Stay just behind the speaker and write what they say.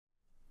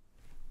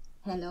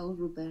Hello,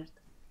 Rupert.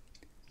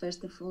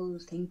 First of all,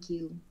 thank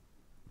you.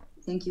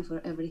 Thank you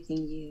for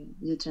everything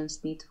you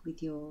transmit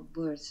with your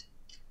words.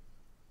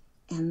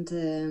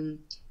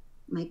 And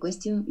my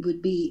question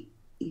would be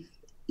if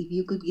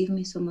you could give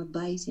me some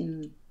advice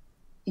in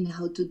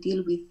how to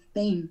deal with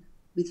pain,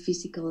 with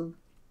physical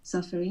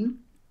suffering,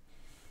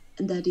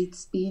 that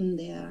it's been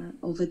there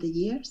over the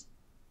years.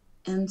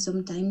 And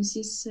sometimes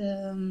it's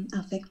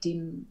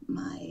affecting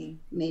my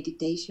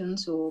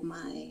meditations or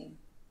my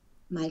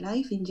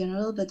life in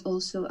general, but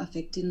also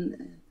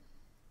affecting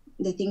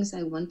the things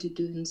I want to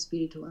do in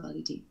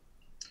spirituality.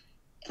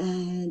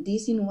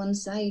 This in one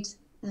side,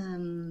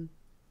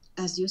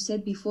 as you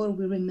said before,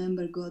 we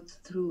remember God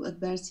through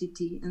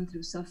adversity and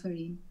through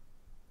suffering.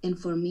 And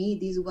for me,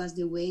 this was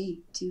the way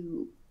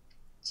to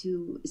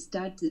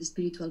start the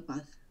spiritual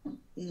path.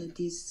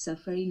 This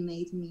suffering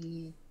made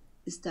me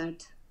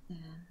start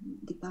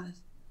the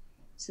path.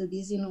 So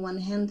this in one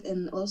hand,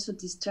 and also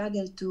the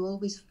struggle to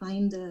always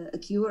find a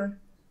cure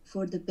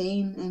for the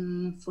pain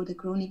and for the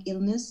chronic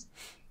illness,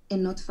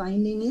 and not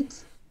finding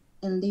it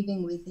and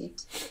living with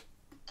it,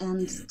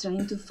 and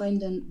trying to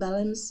find a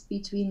balance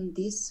between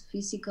these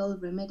physical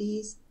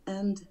remedies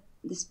and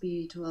the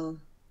spiritual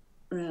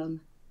realm.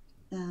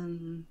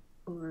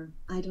 Or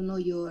I don't know,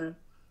 your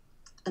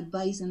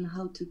advice on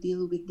how to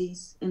deal with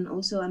this. And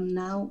also I'm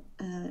now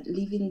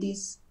leaving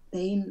this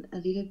pain a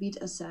little bit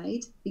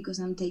aside, because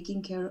I'm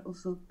taking care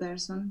of a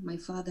person, my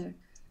father,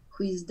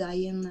 who is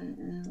dying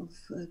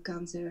of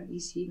cancer,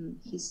 is in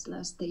his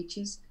last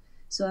stages.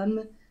 So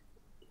I'm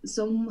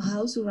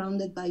somehow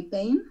surrounded by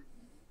pain,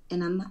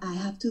 and I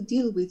have to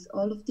deal with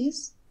all of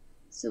this.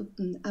 So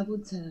I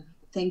would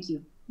thank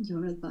you,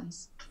 your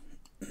advice.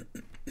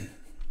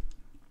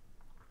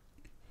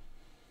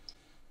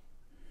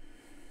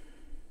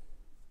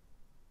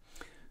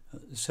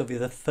 Sylvia,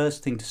 the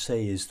first thing to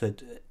say is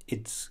that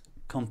it's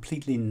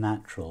completely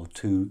natural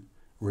to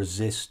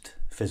resist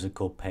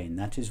physical pain.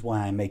 That is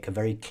why I make a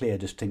very clear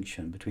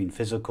distinction between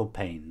physical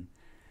pain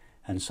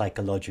and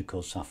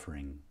psychological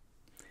suffering.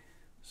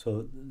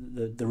 So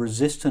the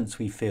resistance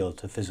we feel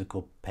to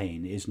physical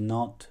pain is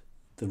not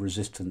the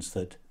resistance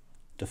that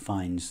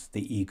defines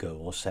the ego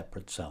or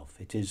separate self.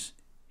 It is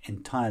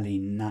entirely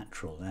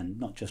natural, and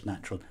not just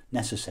natural,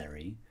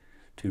 necessary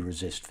to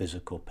resist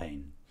physical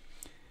pain.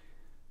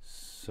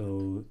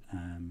 So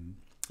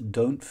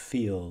don't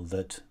feel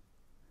that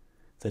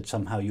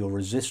somehow your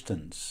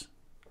resistance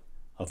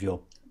of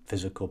your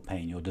physical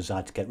pain, your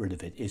desire to get rid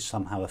of it, is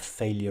somehow a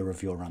failure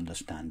of your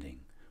understanding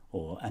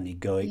or an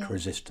egoic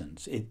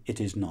resistance. It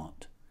is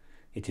not.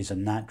 It is a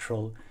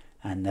natural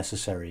and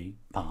necessary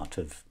part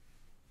of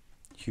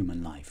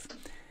human life.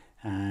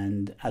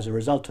 And as a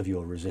result of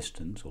your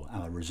resistance, or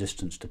our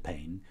resistance to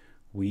pain,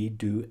 we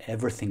do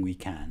everything we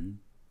can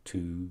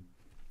to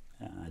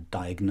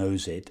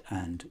diagnose it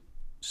and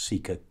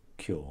seek a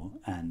cure.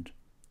 And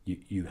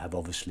you have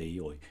obviously,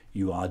 or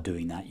you are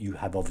doing that, you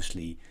have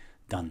obviously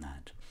done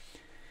that.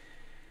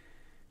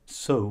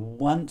 So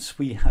once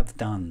we have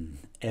done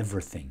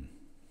everything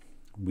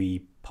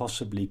we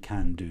possibly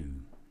can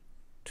do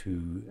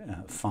to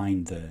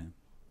find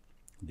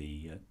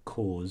the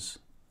cause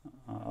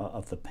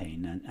of the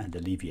pain and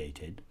alleviate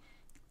it,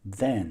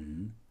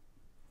 then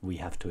we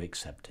have to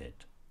accept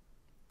it.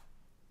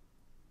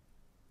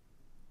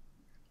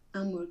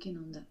 I'm working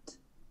on that.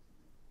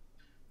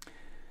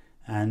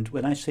 And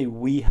when I say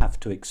we have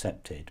to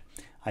accept it,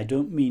 I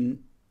don't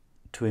mean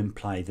to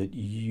imply that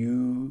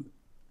you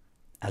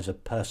as a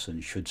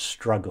person should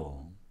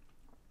struggle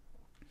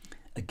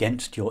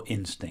against your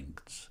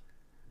instincts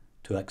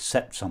to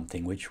accept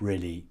something which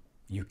really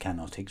you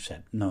cannot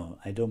accept. No,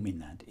 I don't mean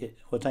that.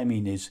 What I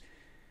mean is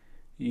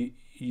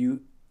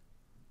you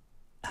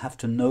have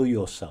to know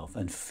yourself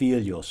and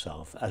feel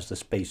yourself as the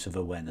space of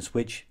awareness,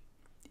 which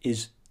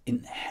is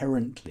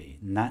inherently,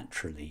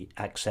 naturally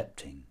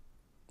accepting.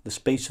 The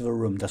space of a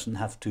room doesn't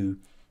have to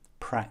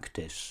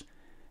practice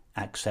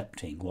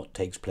accepting what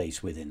takes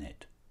place within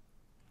it.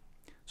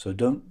 So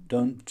don't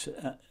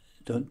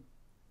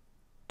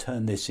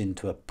turn this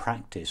into a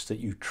practice that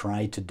you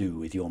try to do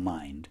with your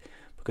mind,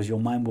 because your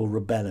mind will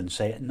rebel and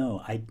say,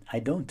 no, I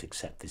don't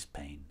accept this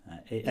pain.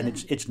 And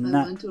it's I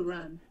want to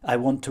run. I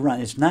want to run.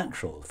 It's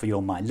natural for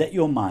your mind. Let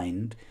your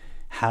mind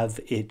have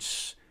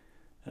its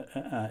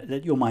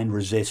let your mind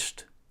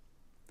resist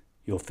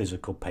your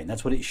physical pain.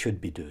 That's what it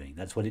should be doing.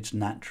 That's what it's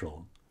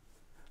natural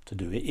to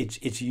do.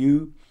 It's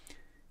you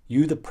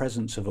the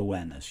presence of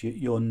awareness.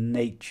 Your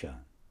nature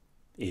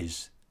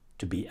is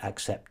to be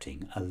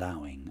accepting,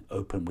 allowing,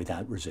 open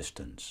without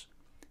resistance.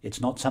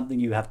 It's not something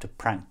you have to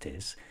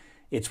practice.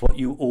 It's what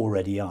you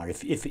already are.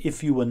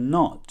 If you were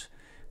not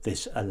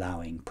this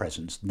allowing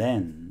presence,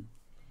 then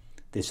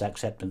this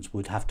acceptance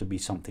would have to be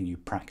something you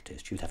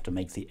practiced. You'd have to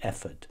make the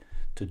effort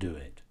to do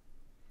it.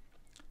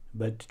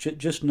 But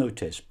just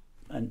notice,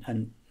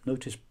 and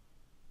notice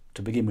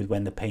to begin with,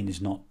 when the pain is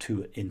not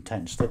too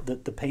intense,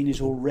 that the pain is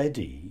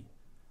already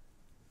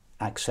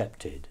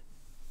accepted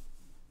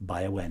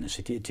by awareness.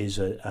 It is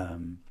a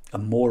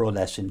more or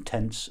less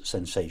intense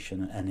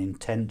sensation, an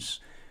intense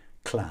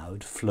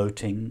cloud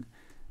floating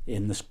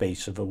in the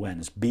space of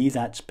awareness. Be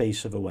that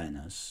space of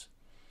awareness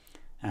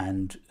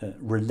and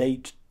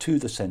relate to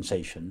the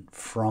sensation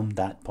from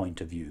that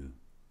point of view.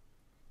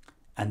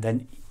 And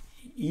then,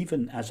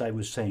 even as I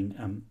was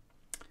saying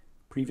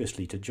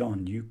previously to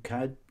John, you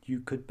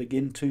could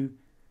begin to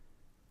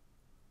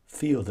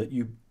feel that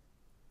you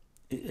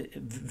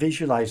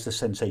visualize the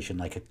sensation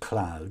like a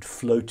cloud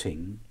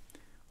floating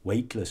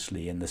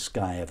weightlessly in the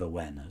sky of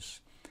awareness,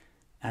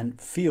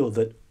 and feel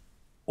that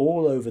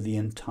all over the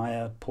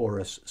entire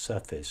porous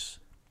surface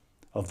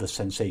of the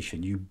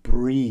sensation you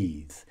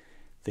breathe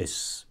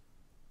this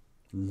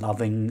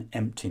loving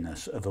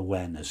emptiness of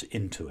awareness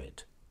into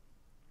it.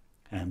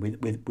 And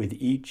with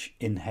each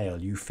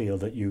inhale you feel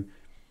that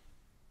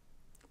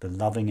the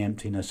loving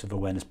emptiness of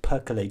awareness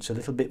percolates a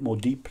little bit more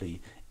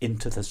deeply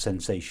into the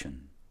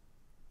sensation.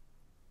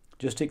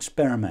 Just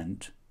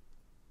experiment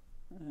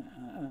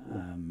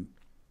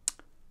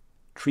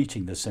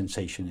treating the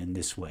sensation in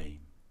this way.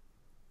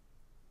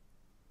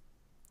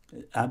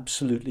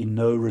 Absolutely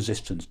no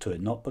resistance to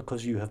it, not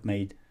because you have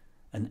made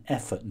an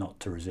effort not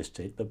to resist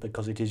it, but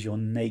because it is your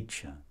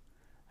nature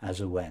as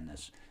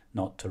awareness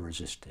not to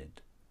resist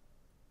it.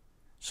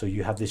 So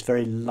you have this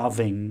very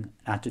loving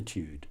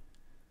attitude,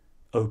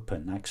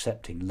 open,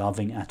 accepting,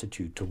 loving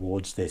attitude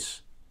towards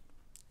this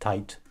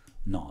tight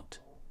knot.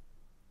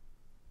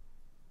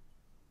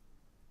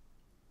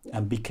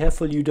 And be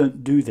careful you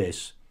don't do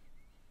this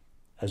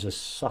as a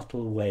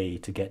subtle way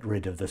to get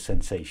rid of the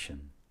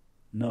sensation.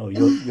 No,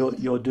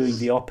 you're doing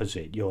the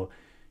opposite. You're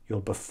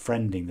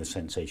befriending the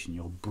sensation.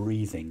 You're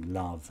breathing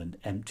love and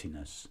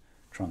emptiness,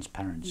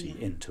 transparency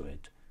into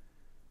it.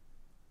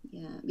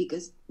 Yeah,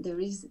 because there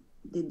is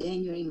the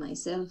danger in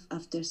myself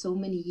after so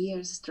many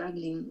years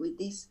struggling with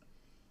this,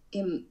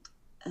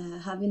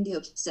 having the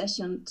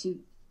obsession to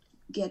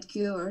get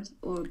cured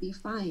or be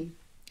fine.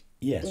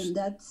 Yes. And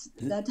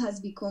that has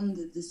become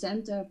the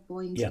center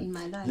point in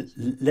my life.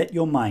 Let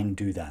your mind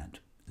do that.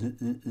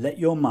 Let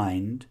your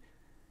mind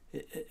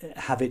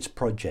have its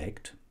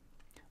project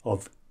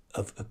of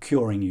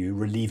curing you,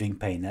 relieving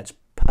pain. That's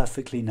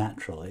perfectly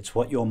natural. It's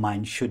what your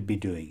mind should be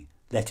doing.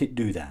 Let it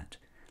do that.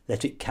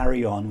 Let it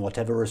carry on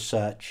whatever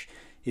research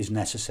is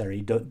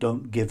necessary.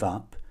 Don't give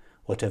up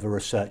whatever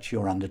research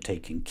you're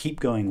undertaking. Keep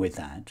going with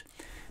that.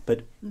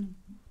 But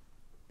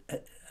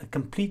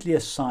completely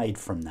aside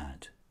from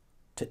that,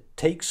 to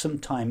take some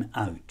time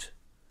out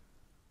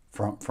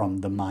from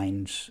the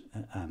mind's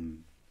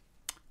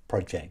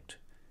project.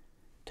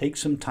 Take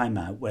some time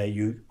out where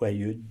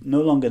you're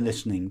no longer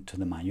listening to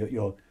the mind.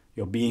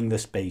 You're being the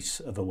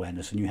space of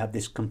awareness, and you have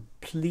this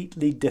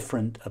completely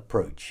different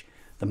approach.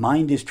 The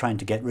mind is trying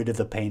to get rid of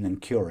the pain and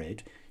cure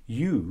it.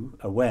 You,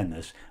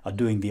 awareness, are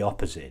doing the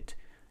opposite.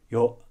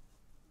 You're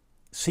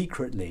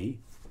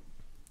secretly,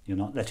 you're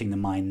not letting the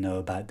mind know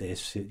about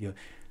this.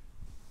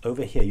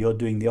 Over here, you're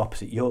doing the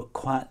opposite. You're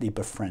quietly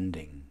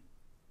befriending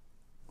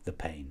the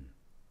pain,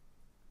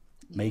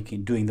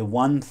 doing the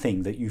one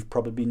thing that you've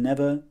probably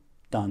never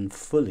done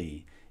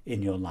fully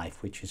in your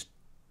life, which is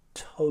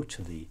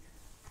totally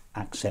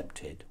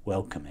accept it,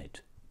 welcome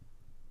it,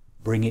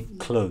 bring it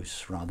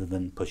close rather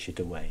than push it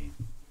away.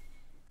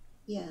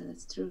 Yeah,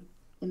 that's true.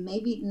 And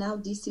maybe now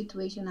this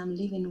situation I'm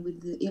living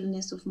with the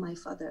illness of my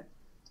father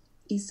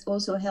is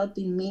also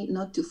helping me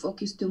not to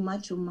focus too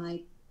much on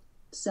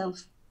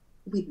myself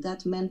with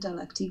that mental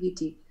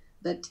activity,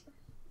 but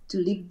to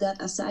leave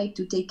that aside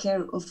to take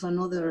care of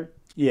another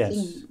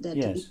thing that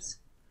is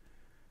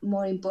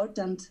more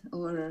important,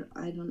 or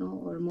I don't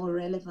know, or more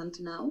relevant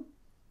now.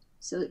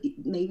 So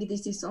maybe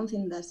this is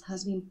something that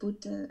has been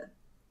put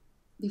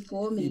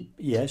before me.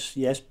 Yes,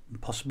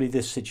 possibly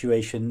this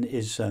situation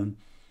is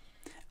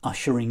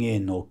ushering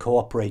in or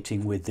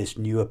cooperating with this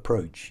new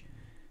approach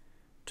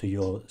to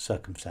your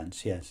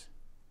circumstance. Yes.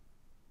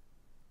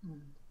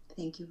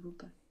 Thank you,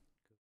 Rupert.